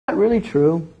really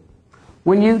true?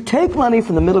 When you take money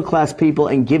from the middle class people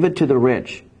and give it to the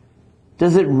rich,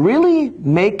 does it really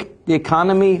make the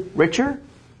economy richer?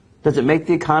 Does it make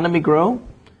the economy grow?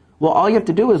 Well, all you have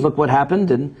to do is look what happened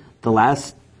in the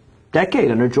last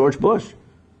decade under George Bush.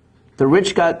 The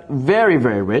rich got very,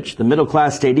 very rich, the middle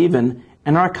class stayed even,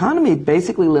 and our economy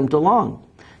basically limped along.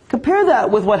 Compare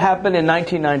that with what happened in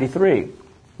 1993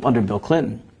 under Bill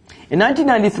Clinton. In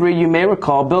 1993, you may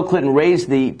recall, Bill Clinton raised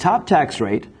the top tax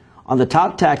rate on the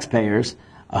top taxpayers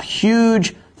a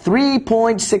huge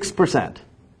 3.6%.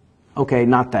 Okay,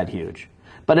 not that huge,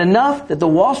 but enough that the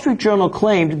Wall Street Journal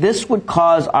claimed this would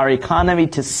cause our economy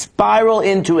to spiral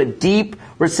into a deep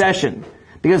recession.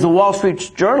 Because the Wall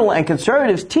Street Journal and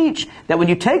conservatives teach that when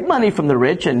you take money from the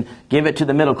rich and give it to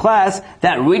the middle class,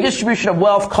 that redistribution of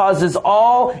wealth causes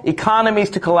all economies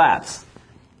to collapse.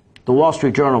 The Wall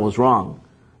Street Journal was wrong.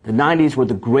 The 90s were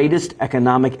the greatest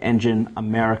economic engine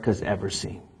America's ever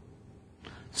seen.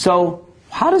 So,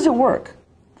 how does it work?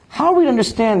 How are we to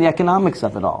understand the economics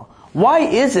of it all? Why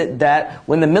is it that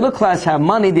when the middle class have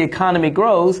money, the economy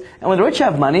grows, and when the rich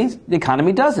have money, the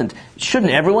economy doesn't?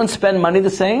 Shouldn't everyone spend money the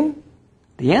same?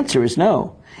 The answer is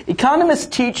no. Economists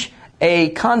teach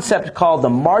a concept called the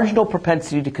marginal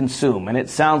propensity to consume, and it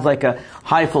sounds like a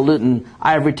highfalutin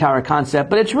ivory tower concept,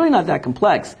 but it's really not that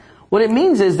complex. What it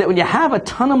means is that when you have a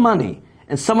ton of money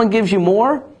and someone gives you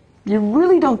more, you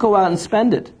really don't go out and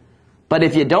spend it. But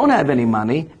if you don't have any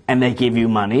money and they give you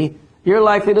money, you're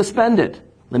likely to spend it.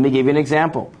 Let me give you an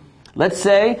example. Let's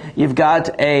say you've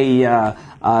got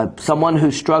someone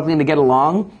who's struggling to get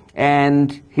along,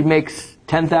 and he makes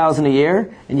 $10,000 a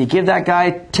year, and you give that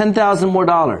guy $10,000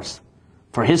 more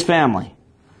for his family.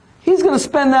 He's going to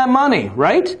spend that money,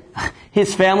 right?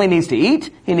 His family needs to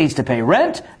eat. He needs to pay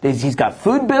rent. He's got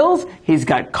food bills. He's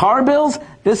got car bills.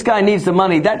 This guy needs the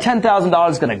money. That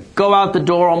 $10,000 is going to go out the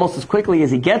door almost as quickly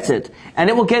as he gets it. And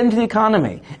it will get into the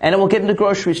economy. And it will get into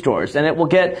grocery stores. And it will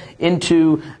get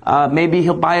into, maybe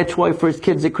he'll buy a toy for his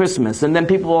kids at Christmas. And then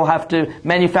people will have to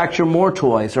manufacture more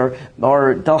toys. Or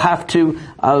they'll have to,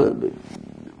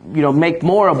 make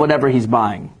more of whatever he's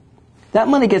buying. That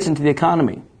money gets into the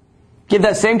economy. Give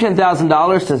that same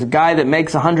 $10,000 to a guy that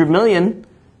makes $100 million,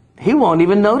 he won't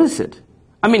even notice it.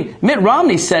 I mean, Mitt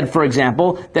Romney said, for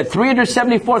example, that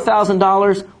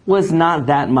 $374,000 was not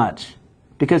that much.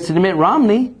 Because to Mitt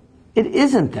Romney, it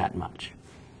isn't that much.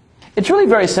 It's really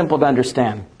very simple to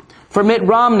understand. For Mitt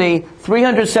Romney,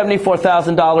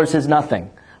 $374,000 is nothing.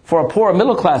 For a poor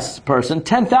middle-class person,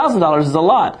 $10,000 is a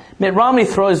lot. Mitt Romney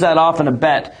throws that off in a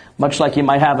bet, much like you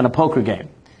might have in a poker game.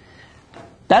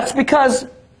 That's because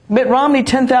Mitt Romney,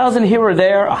 10,000 here or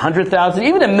there, 100,000,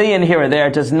 even $1 million here or there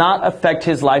does not affect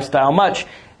his lifestyle much.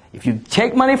 If you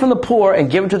take money from the poor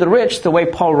and give it to the rich the way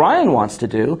Paul Ryan wants to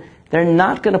do, they're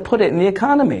not going to put it in the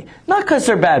economy. Not because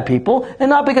they're bad people, and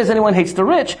not because anyone hates the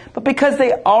rich, but because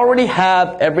they already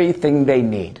have everything they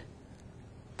need.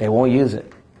 They won't use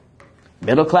it.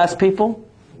 Middle class people,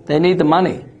 they need the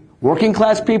money. Working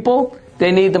class people,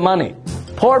 they need the money.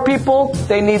 Poor people,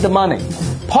 they need the money.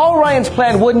 Paul Ryan's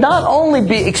plan would not only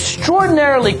be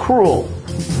extraordinarily cruel,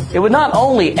 it would not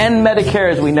only end Medicare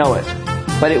as we know it,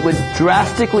 but it would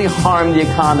drastically harm the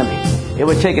economy. It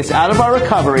would take us out of our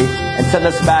recovery and send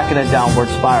us back in a downward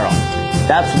spiral.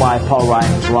 That's why Paul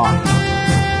Ryan is wrong.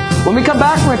 When we come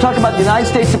back, we're going to talk about the United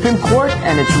States Supreme Court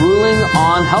and its ruling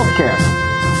on health care.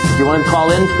 If you want to call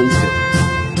in, please do.